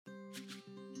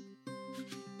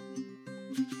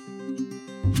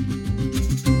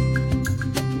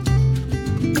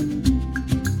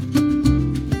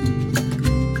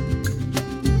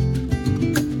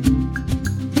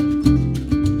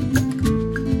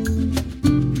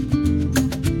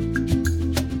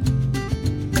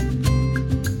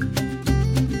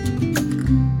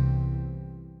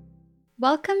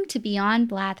Welcome to Beyond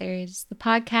Blathers, the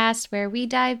podcast where we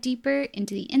dive deeper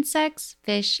into the insects,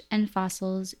 fish, and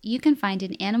fossils you can find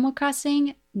in Animal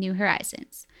Crossing: New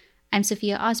Horizons. I'm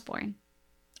Sophia Osborne.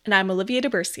 And I'm Olivia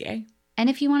DeBercier.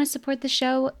 And if you want to support the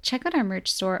show, check out our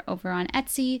merch store over on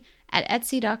Etsy at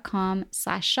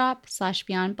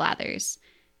etsy.com/shop/beyondblathers.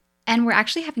 And we're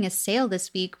actually having a sale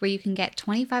this week where you can get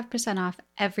 25% off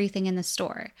everything in the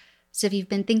store. So if you've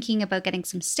been thinking about getting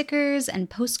some stickers and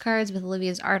postcards with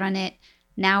Olivia's art on it,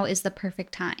 now is the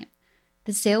perfect time.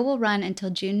 The sale will run until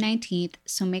June 19th,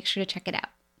 so make sure to check it out.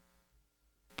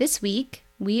 This week,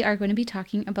 we are going to be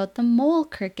talking about the mole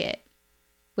cricket,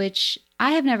 which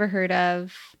I have never heard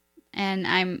of, and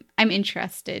I'm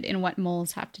interested in what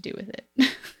moles have to do with it.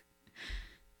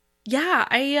 Yeah,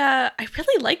 I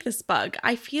really like this bug.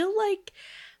 I feel like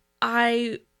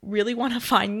I really want to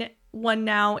find one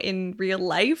now in real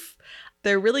life.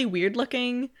 They're really weird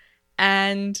looking,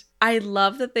 and I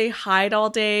love that they hide all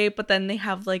day, but then they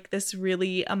have like this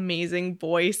really amazing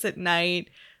voice at night.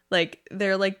 Like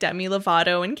they're like Demi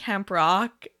Lovato in Camp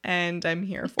Rock, and I'm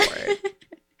here for it.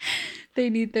 They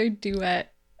need their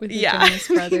duet with the Jonas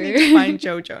brother. They need to find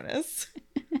Joe Jonas.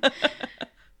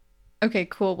 Okay,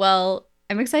 cool. Well,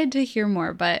 I'm excited to hear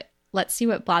more, but let's see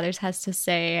what Blathers has to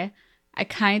say. I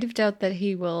kind of doubt that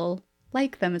he will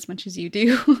like them as much as you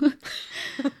do,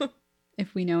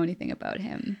 if we know anything about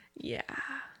him. Yeah.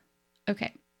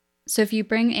 Okay, so if you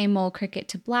bring a mole cricket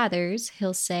to Blathers,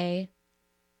 he'll say,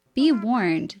 "Be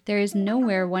warned, there is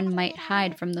nowhere one might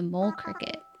hide from the mole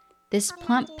cricket. This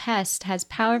plump pest has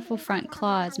powerful front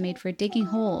claws made for digging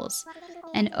holes,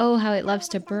 and oh, how it loves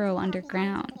to burrow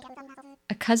underground.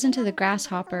 A cousin to the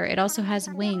grasshopper, it also has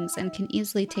wings and can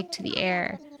easily take to the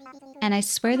air. And I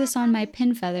swear this on my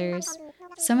pin feathers,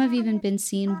 some have even been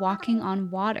seen walking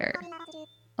on water.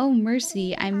 Oh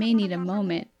mercy, I may need a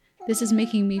moment. This is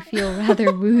making me feel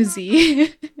rather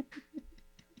woozy."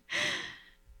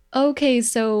 Okay,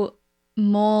 so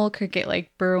mole cricket, like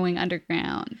burrowing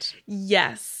underground.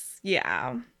 Yes.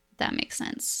 Yeah. That makes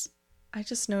sense. I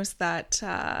just noticed that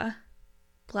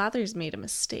Blathers made a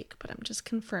mistake, but I'm just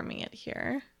confirming it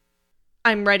here.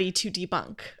 I'm ready to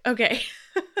debunk. Okay.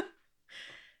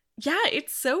 Yeah,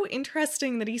 it's so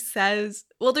interesting that he says,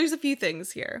 well, there's a few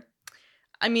things here.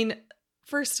 I mean,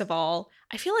 first of all,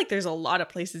 I feel like there's a lot of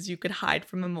places you could hide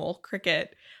from a mole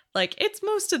cricket. Like, it's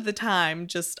most of the time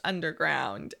just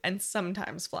underground and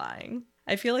sometimes flying.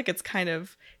 I feel like it's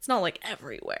not like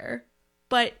everywhere.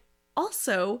 But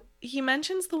also, he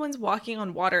mentions the ones walking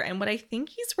on water, and what I think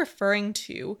he's referring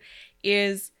to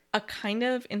is a kind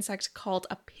of insect called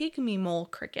a pygmy mole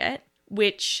cricket,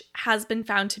 which has been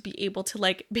found to be able to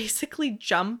like basically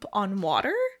jump on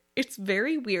water. It's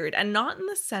very weird, and not in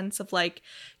the sense of like,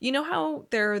 you know how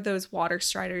there are those water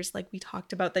striders like we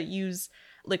talked about that use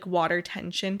like water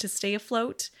tension to stay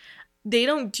afloat? They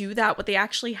don't do that. What they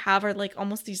actually have are like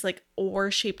almost these like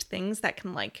oar-shaped things that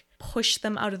can like push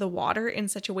them out of the water in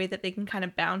such a way that they can kind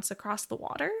of bounce across the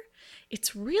water.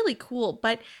 It's really cool,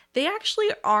 but they actually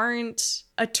aren't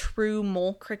a true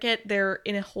mole cricket. They're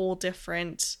in a whole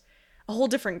different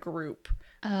group.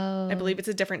 Oh. I believe it's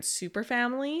a different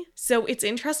superfamily. So it's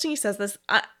interesting he says this.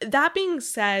 That being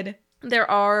said,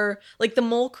 there are, like, the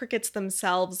mole crickets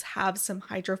themselves have some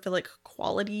hydrophilic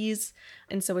qualities,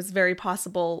 and so it's very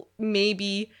possible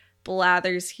maybe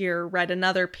Blathers here read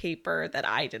another paper that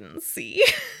I didn't see.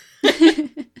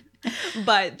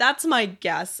 But that's my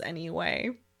guess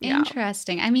anyway.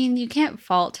 Interesting. I mean, you can't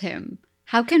fault him.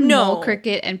 How can mole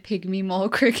cricket and pygmy mole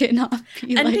cricket not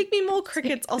be and like... And pygmy mole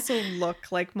crickets also look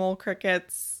like mole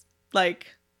crickets.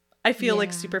 Like, I feel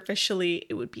like superficially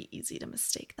it would be easy to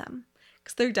mistake them.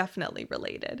 Because they're definitely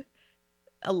related.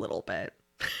 A little bit.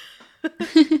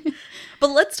 But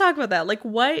let's talk about that.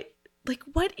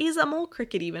 What is a mole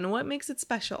cricket even? What makes it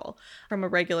special from a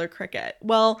regular cricket?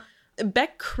 Well,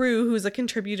 Beck Crew, who's a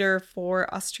contributor for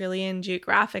Australian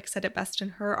Geographic, said it best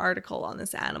in her article on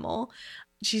this animal.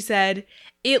 She said,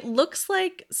 "It looks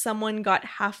like someone got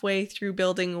halfway through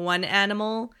building one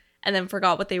animal and then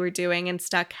forgot what they were doing and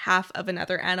stuck half of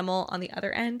another animal on the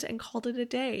other end and called it a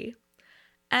day."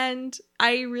 And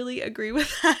I really agree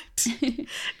with that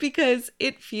because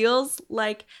it feels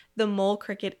like the mole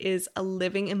cricket is a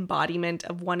living embodiment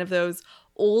of one of those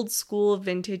old school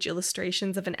vintage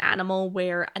illustrations of an animal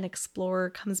where an explorer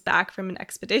comes back from an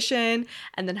expedition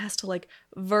and then has to like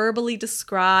verbally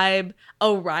describe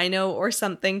a rhino or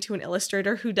something to an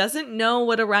illustrator who doesn't know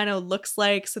what a rhino looks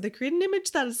like. So they create an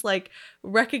image that is like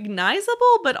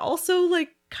recognizable, but also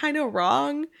like kind of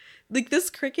wrong. Like this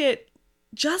cricket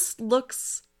just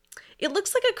looks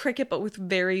like a cricket, but with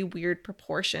very weird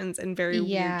proportions and very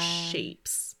weird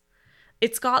shapes.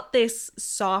 it's got this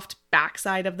soft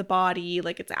backside of the body,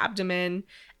 like its abdomen.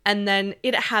 And then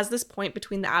it has this point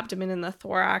between the abdomen and the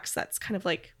thorax that's kind of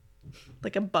like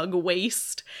a bug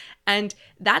waist. And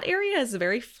that area is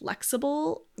very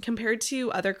flexible compared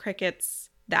to other crickets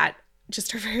that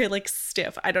just are very like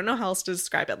stiff. I don't know how else to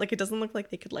describe it. Like it doesn't look like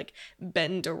they could like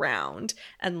bend around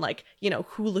and like, you know,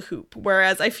 hula hoop.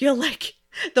 Whereas I feel like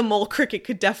the mole cricket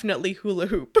could definitely hula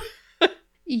hoop.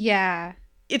 Yeah.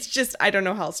 It's just, I don't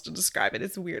know how else to describe it.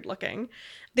 It's weird looking.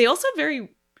 They also have very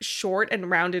short and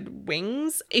rounded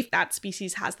wings, if that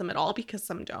species has them at all, because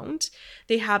some don't.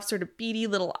 They have sort of beady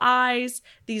little eyes,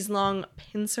 these long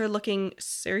pincer-looking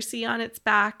cerci on its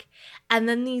back, and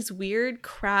then these weird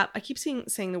crab, I keep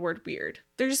saying the word weird.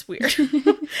 They're just weird.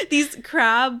 These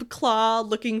crab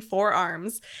claw-looking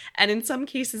forearms, and in some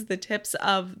cases the tips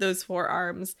of those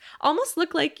forearms almost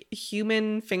look like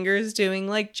human fingers doing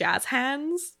like jazz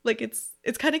hands. Like it's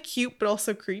kind of cute but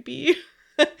also creepy.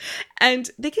 And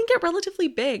they can get relatively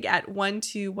big at 1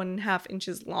 to 1.5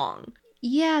 inches long.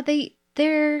 Yeah,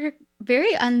 they're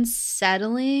very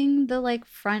unsettling, the like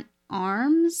front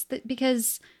arms,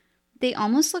 because they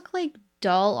almost look like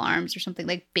doll arms or something,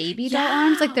 like baby doll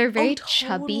arms. Like they're very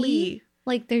chubby.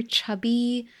 Like they're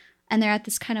chubby and they're at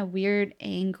this kind of weird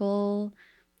angle.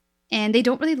 And they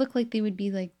don't really look like they would be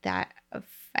like that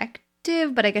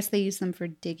effective, but I guess they use them for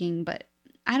digging. But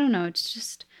I don't know, it's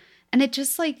just... And it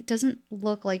just, like, doesn't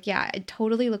look like, yeah, it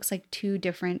totally looks like two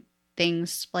different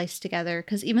things spliced together.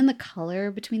 Because even the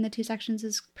color between the two sections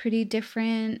is pretty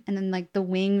different. And then, like, the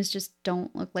wings just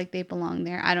don't look like they belong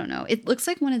there. I don't know. It looks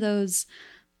like one of those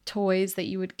toys that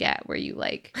you would get where you,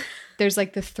 like, there's,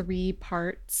 like, the 3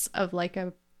 parts of, like,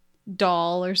 a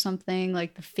doll or something.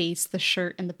 Like, the face, the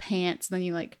shirt, and the pants. And then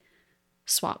you, like,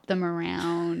 swap them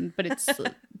around, but it's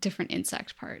different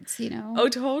insect parts, you know? Oh,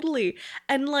 totally.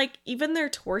 And like even their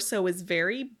torso is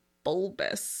very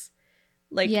bulbous.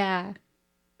 Like, yeah,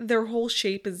 their whole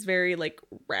shape is very like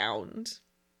round.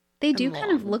 They do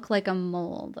kind of look like a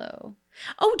mole though.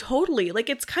 Oh, totally. Like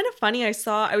it's kind of funny.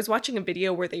 I was watching a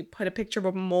video where they put a picture of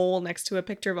a mole next to a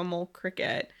picture of a mole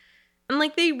cricket. And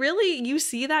like they really, you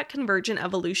see that convergent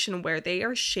evolution where they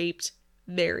are shaped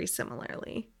very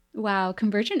similarly. Wow,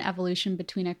 convergent evolution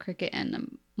between a cricket and a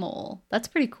mole. That's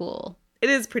pretty cool. It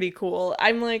is pretty cool.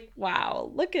 I'm like, wow,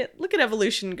 look at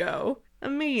evolution go.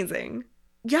 Amazing.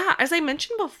 Yeah, as I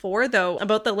mentioned before though,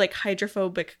 about the like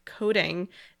hydrophobic coating,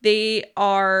 they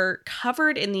are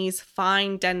covered in these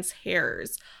fine dense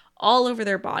hairs all over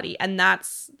their body, and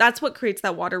that's what creates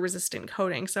that water resistant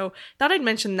coating. So thought I'd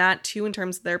mention that too in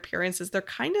terms of their appearances. They're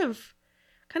kind of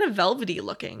velvety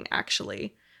looking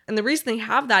actually. And the reason they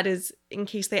have that is in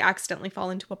case they accidentally fall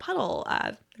into a puddle.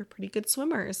 They're pretty good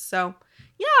swimmers. So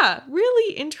yeah,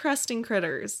 really interesting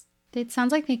critters. It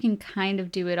sounds like they can kind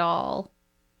of do it all.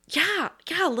 Yeah,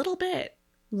 a little bit.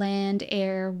 Land,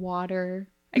 air, water.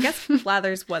 I guess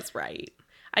Blathers was right.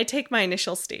 I take my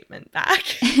initial statement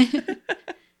back.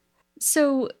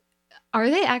 So are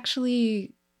they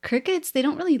actually crickets? They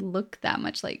don't really look that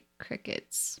much like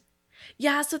crickets.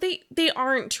 Yeah, so they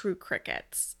aren't true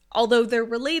crickets. Although they're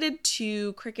related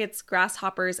to crickets,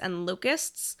 grasshoppers, and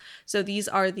locusts. So these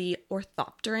are the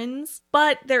orthopterans,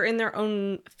 but they're in their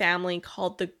own family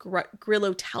called the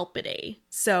Grillotalpidae.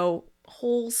 So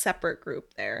whole separate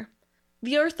group there.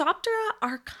 The Orthoptera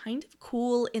are kind of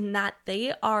cool in that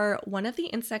they are one of the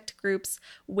insect groups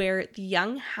where the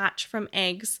young hatch from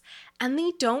eggs and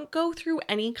they don't go through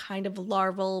any kind of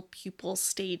larval pupal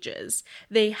stages.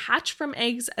 They hatch from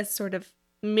eggs as sort of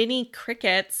mini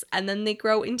crickets and then they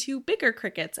grow into bigger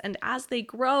crickets, and as they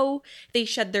grow they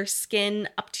shed their skin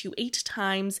up to 8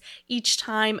 times, each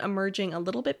time emerging a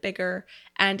little bit bigger,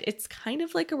 and it's kind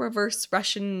of like a reverse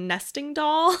Russian nesting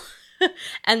doll.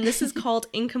 And this is called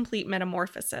incomplete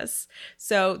metamorphosis.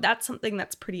 So that's something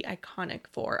that's pretty iconic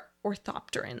for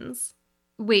orthopterans.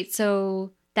 Wait,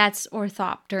 so that's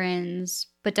orthopterans,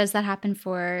 but does that happen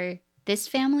for this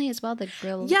family as well, the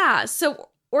grill? Yeah, so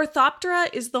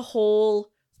Orthoptera is the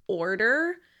whole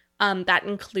order that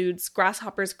includes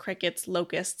grasshoppers, crickets,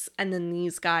 locusts, and then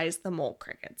these guys, the mole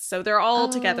crickets. So they're all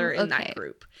together in that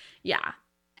group. Yeah.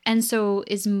 And so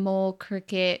is mole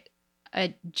cricket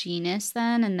a genus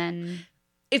then, and then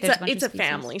it's a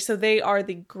family? So they are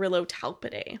the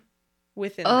Grillotalpidae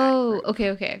within that group.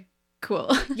 Okay.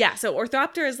 Cool. Yeah, so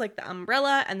Orthoptera is like the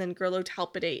umbrella, and then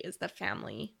Grillotalpidae is the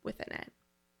family within it.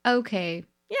 Okay.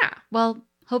 Yeah. Well,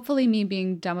 hopefully me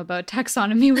being dumb about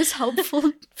taxonomy was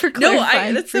helpful for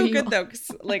clarifying. No, that's so good though, because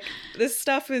like this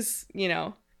stuff is, you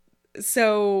know,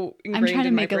 so ingrained I'm trying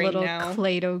to make a little now.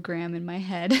 cladogram in my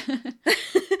head.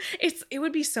 It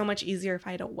would be so much easier if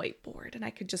I had a whiteboard and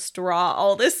I could just draw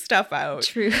all this stuff out.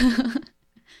 True.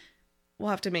 We'll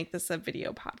have to make this a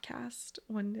video podcast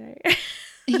one day.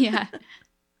 Yeah.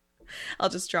 I'll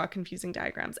just draw confusing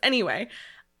diagrams. Anyway,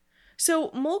 so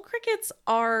mole crickets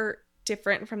are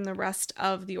different from the rest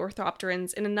of the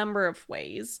orthopterans in a number of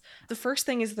ways. The first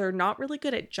thing is they're not really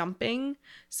good at jumping.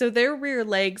 So their rear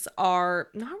legs are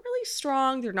not really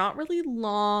strong. They're not really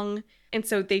long. And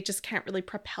so they just can't really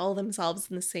propel themselves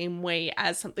in the same way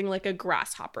as something like a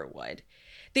grasshopper would.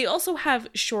 They also have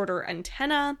shorter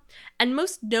antennae, and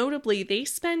most notably, they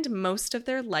spend most of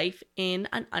their life in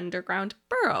an underground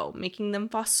burrow, making them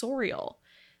fossorial.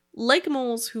 Like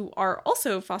moles who are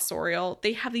also fossorial,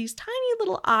 they have these tiny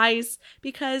little eyes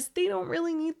because they don't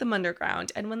really need them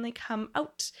underground, and when they come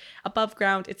out above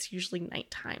ground, it's usually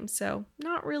nighttime, so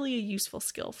not really a useful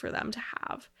skill for them to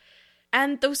have.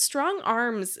 And those strong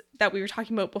arms that we were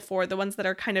talking about before, the ones that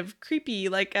are kind of creepy,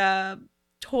 like a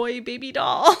toy baby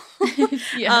doll,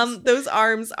 Yes. those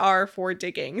arms are for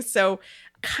digging. So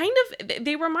kind of,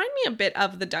 they remind me a bit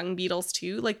of the dung beetles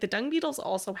too. Like the dung beetles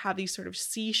also have these sort of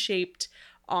C-shaped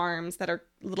arms that are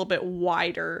a little bit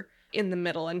wider in the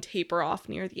middle and taper off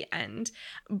near the end.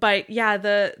 But yeah,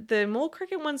 the mole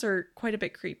cricket ones are quite a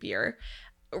bit creepier.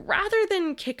 Rather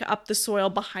than kick up the soil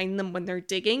behind them when they're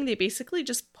digging, they basically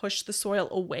just push the soil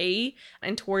away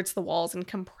and towards the walls and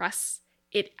compress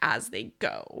it as they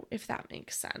go, if that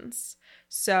makes sense.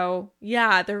 So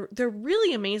yeah, they're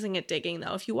really amazing at digging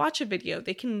though. If you watch a video,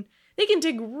 they can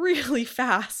dig really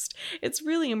fast. It's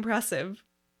really impressive.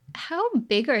 How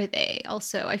big are they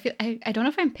also? I don't know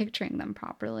if I'm picturing them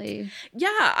properly.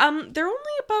 Yeah, they're only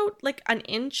about like an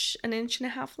inch and a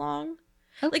half long.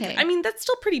 Okay. Like, I mean, that's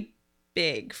still pretty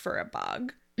big for a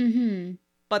bug. Mm-hmm.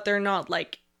 But they're not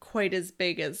like quite as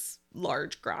big as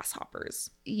large grasshoppers.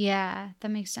 Yeah, that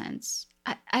makes sense.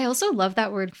 I also love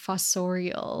that word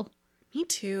fossorial. Me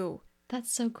too.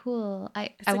 That's so cool.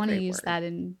 I a want to great use word. that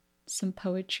in some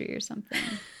poetry or something.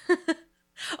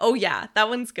 Oh yeah, that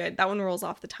one's good. That one rolls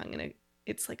off the tongue and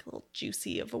it's like a little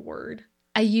juicy of a word.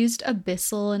 I used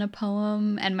abyssal in a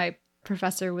poem and my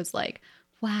professor was like,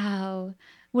 wow,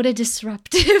 what a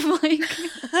disruptive like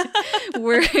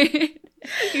word.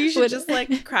 You should just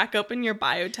like crack open your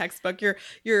bio textbook,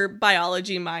 your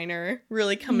biology minor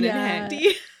really coming in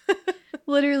handy.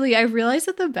 Literally, I realized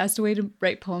that the best way to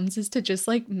write poems is to just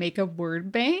like make a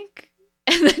word bank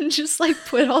and then just like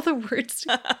put all the words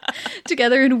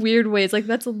together in weird ways. Like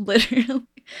that's literally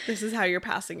This is how you're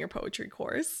passing your poetry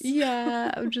course.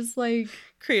 Yeah, I'm just like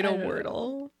Create a I don't wordle.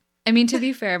 know. I mean, to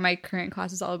be fair, my current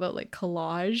class is all about like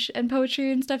collage and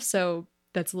poetry and stuff, so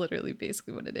that's literally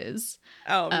basically what it is.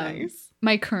 Oh, nice.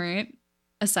 My current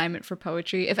assignment for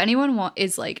poetry, if anyone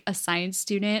is like a science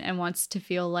student and wants to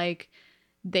feel like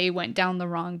they went down the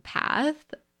wrong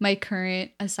path, my current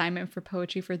assignment for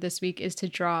poetry for this week is to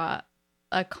draw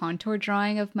a contour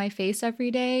drawing of my face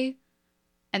every day.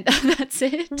 And that's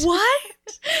it. What?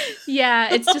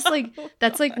 Yeah, it's just like,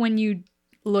 that's like when you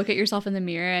look at yourself in the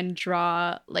mirror and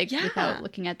draw like without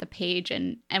looking at the page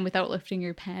and without lifting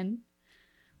your pen.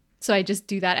 So I just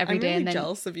do that every day. I'm really and then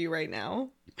jealous of you right now.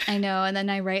 I know. And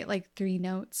then I write like 3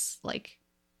 notes, like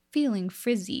feeling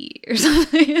frizzy or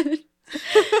something.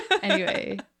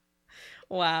 Anyway.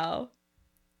 Wow.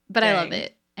 But Dang. I love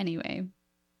it. Anyway.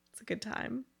 It's a good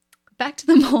time. Back to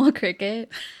the mole cricket.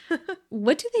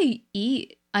 What do they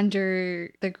eat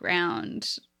under the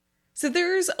ground? So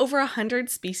there's over 100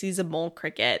 species of mole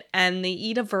cricket, and they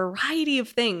eat a variety of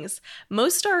things.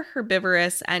 Most are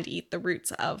herbivorous and eat the roots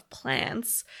of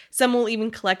plants. Some will even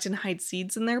collect and hide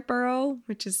seeds in their burrow,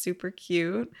 which is super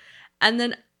cute. And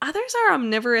then others are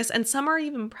omnivorous, and some are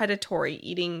even predatory,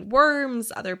 eating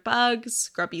worms, other bugs,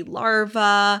 grubby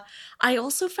larvae. I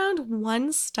also found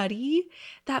one study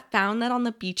that found that on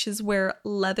the beaches where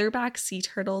leatherback sea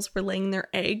turtles were laying their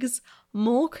eggs,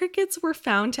 mole crickets were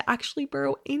found to actually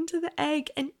burrow into the egg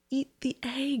and eat the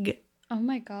egg. Oh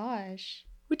my gosh.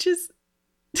 Which is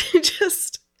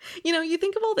just, you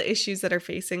think of all the issues that are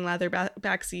facing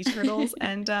leatherback sea turtles,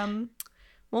 and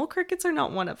mole crickets are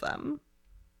not one of them.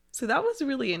 So that was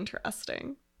really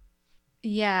interesting.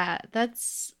 Yeah,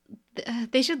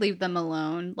 they should leave them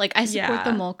alone. Like, I support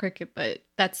the mole cricket, but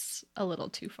that's a little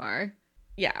too far.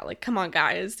 Yeah, like, come on,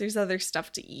 guys. There's other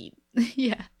stuff to eat.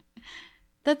 Yeah.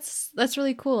 That's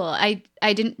really cool. I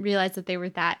didn't realize that they were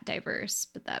that diverse,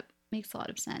 but that makes a lot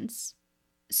of sense.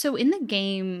 So in the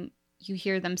game, you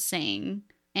hear them sing,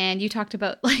 and you talked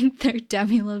about, like, their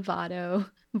Demi Lovato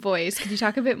voice. Could you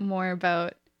talk a bit more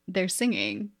about their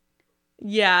singing?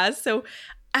 Yeah, so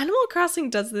Animal Crossing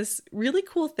does this really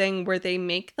cool thing where they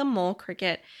make the mole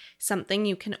cricket something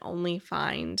you can only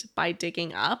find by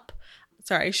digging up.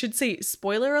 Sorry, I should say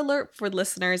spoiler alert for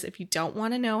listeners if you don't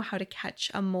want to know how to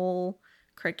catch a mole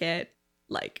cricket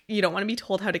Like, you don't want to be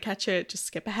told how to catch it. Just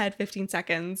skip ahead 15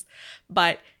 seconds.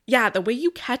 But yeah, the way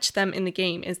you catch them in the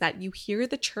game is that you hear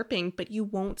the chirping, but you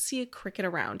won't see a cricket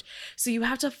around. So you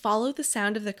have to follow the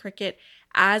sound of the cricket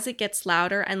as it gets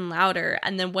louder and louder.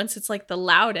 And then once it's like the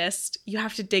loudest, you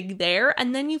have to dig there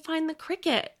and then you find the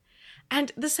cricket.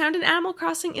 And the sound in Animal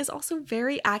Crossing is also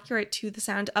very accurate to the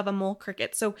sound of a mole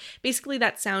cricket. So basically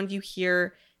that sound you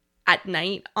hear at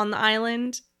night on the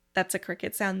island, that's a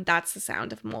cricket sound. That's the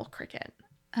sound of a mole cricket.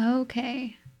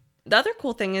 Okay. The other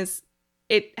cool thing is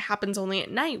it happens only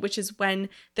at night, which is when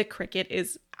the cricket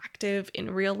is active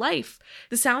in real life.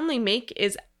 The sound they make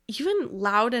is even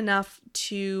loud enough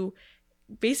to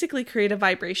basically create a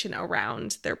vibration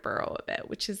around their burrow a bit,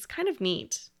 which is kind of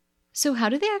neat. So how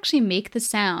do they actually make the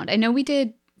sound? I know we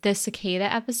did the cicada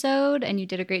episode and you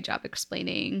did a great job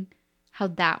explaining how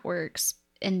that works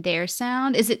in their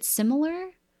sound. Is it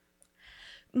similar?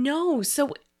 No.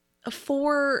 So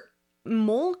for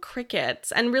mole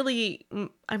crickets, and really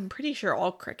I'm pretty sure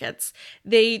all crickets,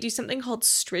 they do something called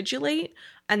stridulate,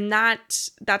 and that's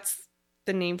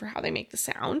the name for how they make the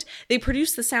sound. They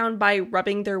produce the sound by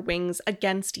rubbing their wings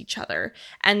against each other,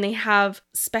 and they have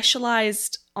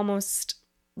specialized almost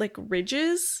like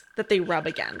ridges that they rub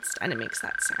against, and it makes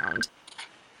that sound.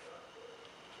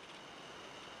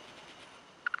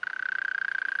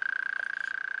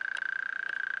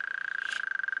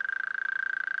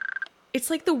 It's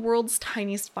like the world's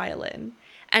tiniest violin,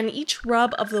 and each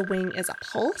rub of the wing is a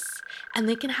pulse, and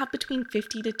they can have between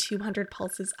 50 to 200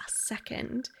 pulses a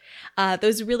second.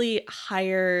 Those really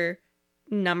higher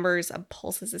numbers of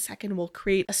pulses a second will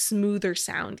create a smoother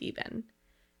sound even.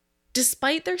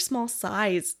 Despite their small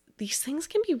size, these things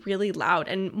can be really loud,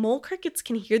 and mole crickets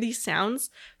can hear these sounds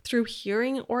through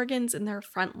hearing organs in their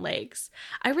front legs.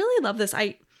 I really love this.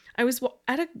 I was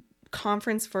at a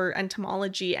conference for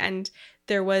entomology, and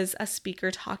there was a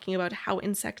speaker talking about how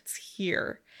insects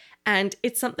hear. And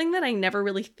it's something that I never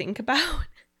really think about,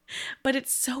 but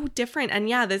it's so different. And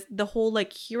yeah, the whole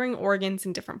like hearing organs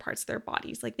in different parts of their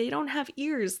bodies, like they don't have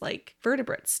ears like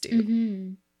vertebrates do.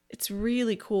 Mm-hmm. It's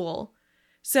really cool.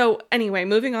 So anyway,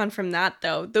 moving on from that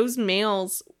though, those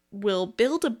males will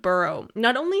build a burrow,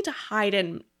 not only to hide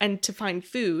and to find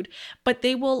food, but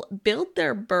they will build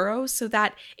their burrow so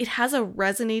that it has a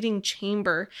resonating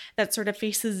chamber that sort of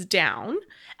faces down,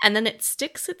 and then it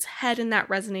sticks its head in that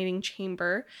resonating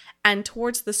chamber, and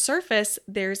towards the surface,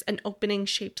 there's an opening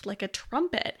shaped like a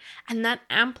trumpet, and that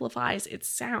amplifies its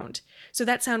sound. So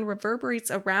that sound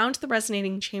reverberates around the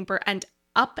resonating chamber and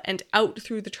up and out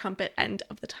through the trumpet end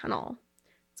of the tunnel.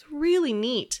 It's really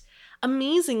neat.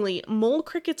 Amazingly, mole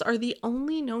crickets are the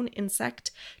only known insect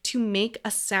to make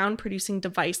a sound-producing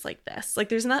device like this. Like,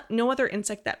 there's no other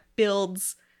insect that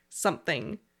builds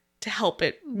something to help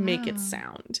it make its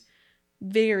sound.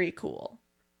 Very cool.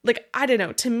 Like, I don't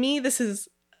know. To me, this is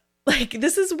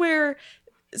where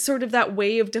sort of that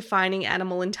way of defining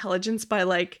animal intelligence by,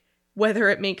 like, whether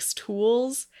it makes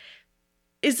tools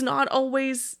is not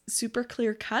always super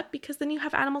clear-cut, because then you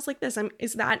have animals like this.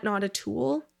 Is that not a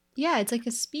tool? Yeah, it's like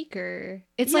a speaker.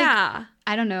 It's like,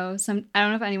 I don't know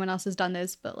if anyone else has done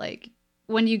this, but like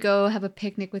when you go have a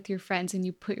picnic with your friends and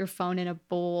you put your phone in a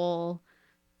bowl,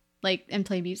 like, and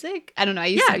play music. I don't know. I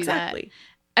used to do that.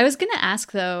 I was going to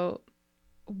ask though,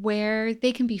 where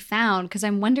they can be found, because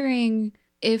I'm wondering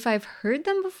if I've heard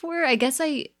them before. I guess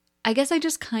I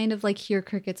just kind of like hear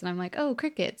crickets and I'm like, oh,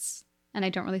 crickets. And I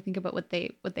don't really think about what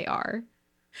they are.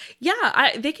 Yeah,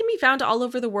 they can be found all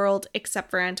over the world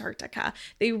except for Antarctica.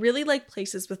 They really like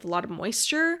places with a lot of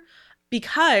moisture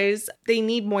because they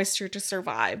need moisture to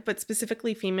survive. But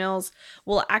specifically, females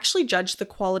will actually judge the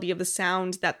quality of the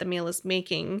sound that the male is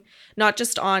making, not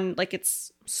just on like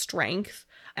its strength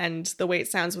and the way it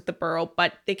sounds with the burrow,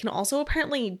 but they can also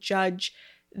apparently judge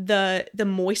the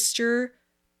moisture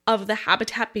of the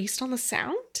habitat based on the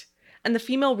sound. And the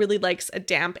female really likes a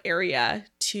damp area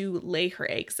to lay her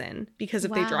eggs in, because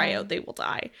if they dry out, they will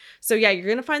die. So yeah, you're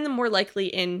going to find them more likely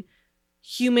in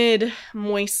humid,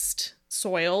 moist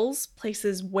soils,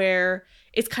 places where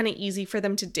it's kind of easy for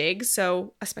them to dig.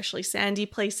 So especially sandy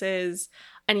places,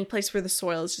 any place where the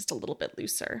soil is just a little bit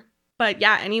looser. But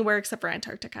yeah, anywhere except for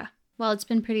Antarctica. Well, it's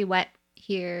been pretty wet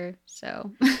here,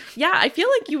 so. Yeah, I feel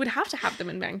like you would have to have them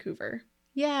in Vancouver.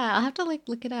 Yeah, I'll have to like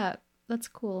look it up. That's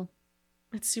cool.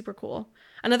 It's super cool.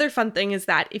 Another fun thing is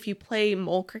that if you play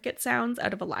mole cricket sounds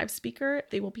out of a live speaker,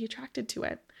 they will be attracted to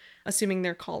it, assuming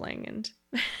they're calling and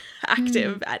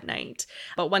active at night.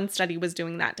 But one study was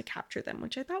doing that to capture them,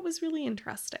 which I thought was really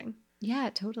interesting. Yeah,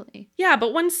 totally. Yeah,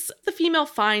 but once the female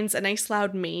finds a nice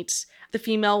loud mate, the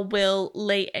female will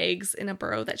lay eggs in a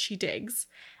burrow that she digs.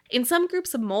 In some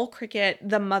groups of mole cricket,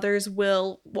 the mothers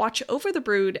will watch over the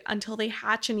brood until they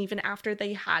hatch, and even after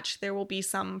they hatch, there will be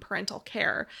some parental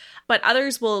care. But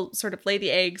others will sort of lay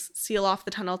the eggs, seal off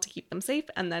the tunnel to keep them safe,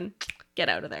 and then get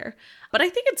out of there. But I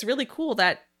think it's really cool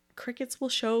that crickets will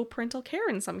show parental care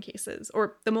in some cases,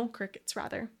 or the mole crickets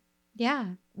rather.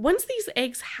 Yeah. Once these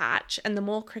eggs hatch and the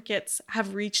mole crickets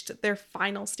have reached their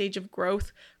final stage of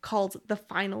growth, called the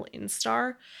final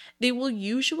instar, they will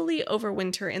usually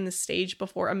overwinter in the stage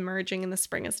before emerging in the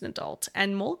spring as an adult,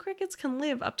 and mole crickets can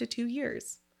live up to 2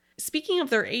 years. Speaking of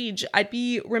their age, I'd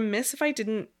be remiss if I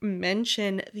didn't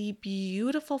mention the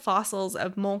beautiful fossils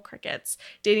of mole crickets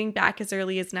dating back as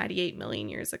early as 98 million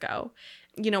years ago.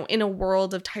 You know, in a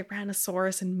world of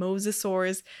Tyrannosaurus and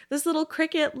Mosasaurs, this little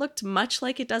cricket looked much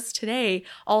like it does today,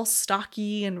 all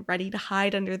stocky and ready to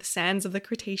hide under the sands of the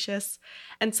Cretaceous.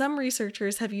 And some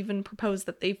researchers have even proposed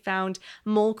that they've found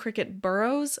mole cricket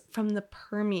burrows from the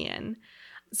Permian.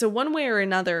 So one way or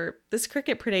another, this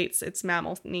cricket predates its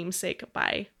mammal namesake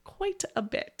by quite a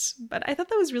bit. But I thought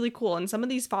that was really cool, and some of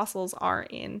these fossils are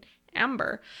in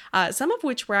amber, some of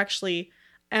which were actually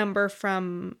amber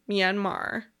from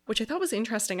Myanmar, which I thought was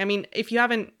interesting. I mean, if you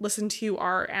haven't listened to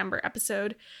our amber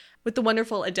episode with the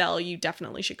wonderful Adele, you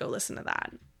definitely should go listen to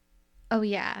that. Oh,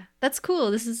 yeah. That's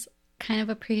cool. This is kind of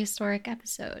a prehistoric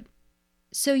episode.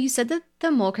 So you said that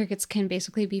the mole crickets can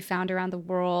basically be found around the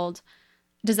world.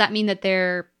 Does that mean that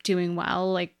they're doing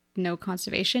well, like no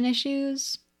conservation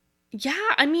issues? Yeah,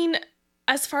 I mean,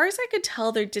 as far as I could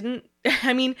tell,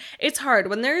 it's hard.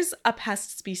 When there's a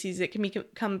pest species, it can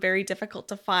become very difficult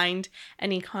to find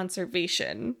any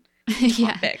conservation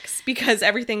topics because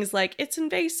everything's like, it's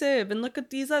invasive and look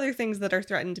at these other things that are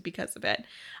threatened because of it.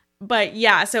 But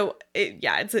yeah,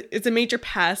 it's a major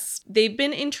pest. They've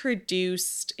been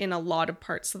introduced in a lot of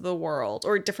parts of the world,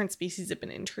 or different species have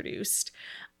been introduced.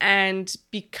 And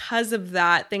because of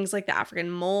that, things like the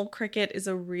African mole cricket is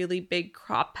a really big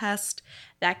crop pest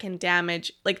that can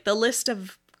damage, like the list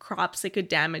of crops it could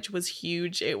damage was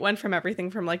huge. It went from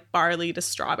everything from like barley to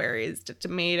strawberries to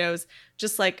tomatoes,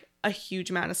 just like a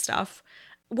huge amount of stuff.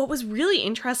 What was really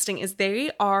interesting is they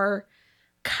are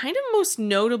kind of most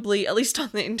notably, at least on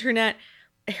the internet,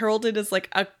 heralded as like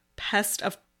a pest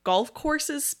of golf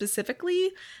courses specifically,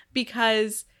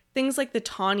 because things like the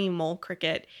tawny mole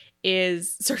cricket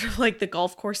is sort of like the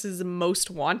golf course's most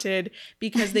wanted,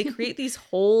 because they create these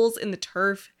holes in the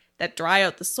turf that dry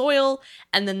out the soil,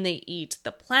 and then they eat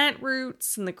the plant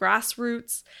roots and the grass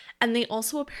roots. And they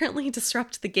also apparently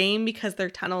disrupt the game because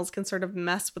their tunnels can sort of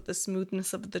mess with the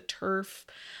smoothness of the turf.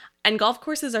 And golf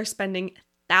courses are spending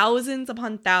thousands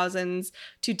upon thousands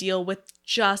to deal with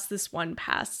just this one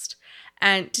pest.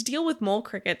 And to deal with mole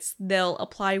crickets, they'll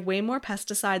apply way more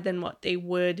pesticide than what they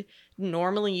would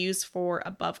normally use for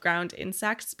above ground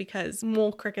insects, because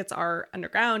mole crickets are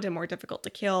underground and more difficult to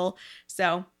kill.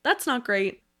 So that's not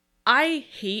great. I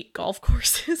hate golf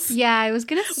courses. Yeah, I was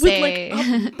gonna say. With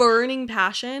like a burning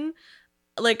passion.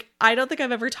 Like, I don't think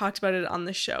I've ever talked about it on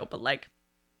the show, but like,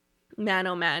 man,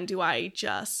 oh man, do I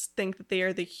just think that they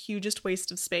are the hugest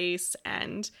waste of space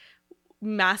and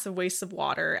massive waste of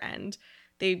water, and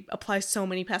they apply so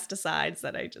many pesticides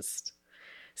that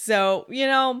so, you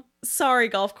know, sorry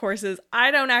golf courses,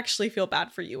 I don't actually feel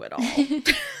bad for you at all.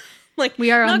 Like,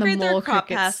 we are on the great mole crop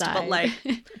cricket pest, side. but like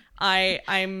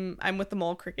I'm with the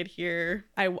mole cricket here.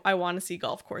 I want to see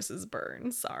golf courses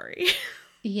burn. Sorry.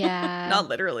 Yeah. Not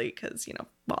literally, because, you know,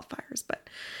 wildfires, but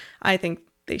I think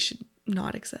they should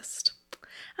not exist.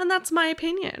 And that's my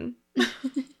opinion.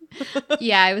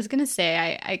 Yeah, I was gonna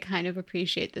say I kind of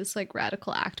appreciate this like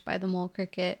radical act by the mole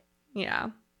cricket. Yeah,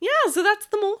 so that's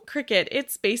the mole cricket.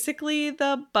 It's basically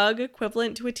the bug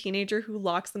equivalent to a teenager who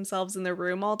locks themselves in their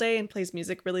room all day and plays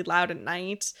music really loud at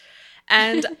night.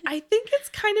 And I think it's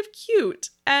kind of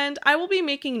cute. And I will be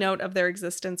making note of their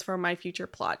existence for my future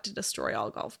plot to destroy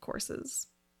all golf courses.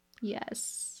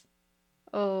 Yes.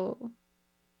 Oh.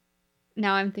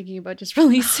 Now I'm thinking about just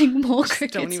releasing mole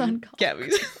crickets on golf. Get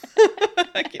me.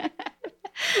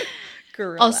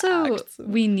 Also, acts.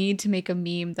 we need to make a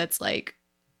meme that's like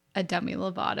a Demi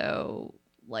Lovato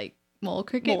like mole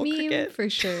cricket meme for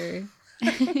sure.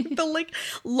 The like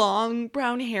long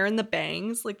brown hair and the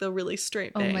bangs, like the really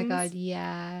straight bangs. Oh my god,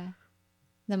 yeah.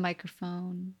 The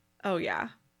microphone. Oh yeah.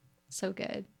 So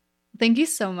good. Thank you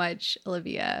so much,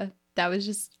 Olivia. That was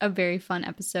just a very fun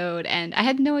episode, and I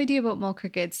had no idea about mole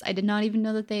crickets. I did not even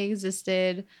know that they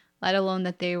existed, let alone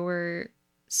that they were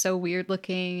so weird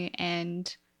looking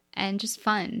and just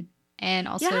fun, and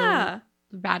also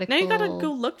radical. Now you gotta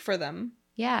go look for them.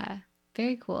 Yeah,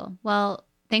 very cool. Well,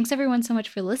 thanks everyone so much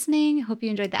for listening. Hope you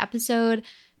enjoyed the episode.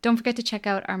 Don't forget to check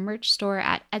out our merch store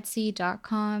at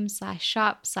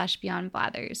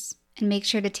etsy.com/shop/beyondblathers. And make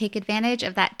sure to take advantage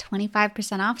of that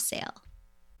 25% off sale.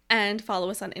 And follow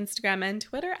us on Instagram and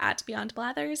Twitter at Beyond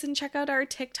Blathers, and check out our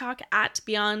TikTok at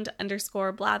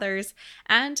Beyond_Blathers,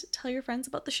 and tell your friends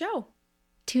about the show.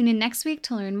 Tune in next week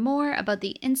to learn more about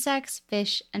the insects,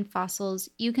 fish, and fossils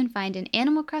you can find in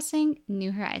Animal Crossing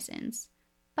New Horizons.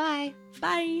 Bye!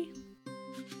 Bye!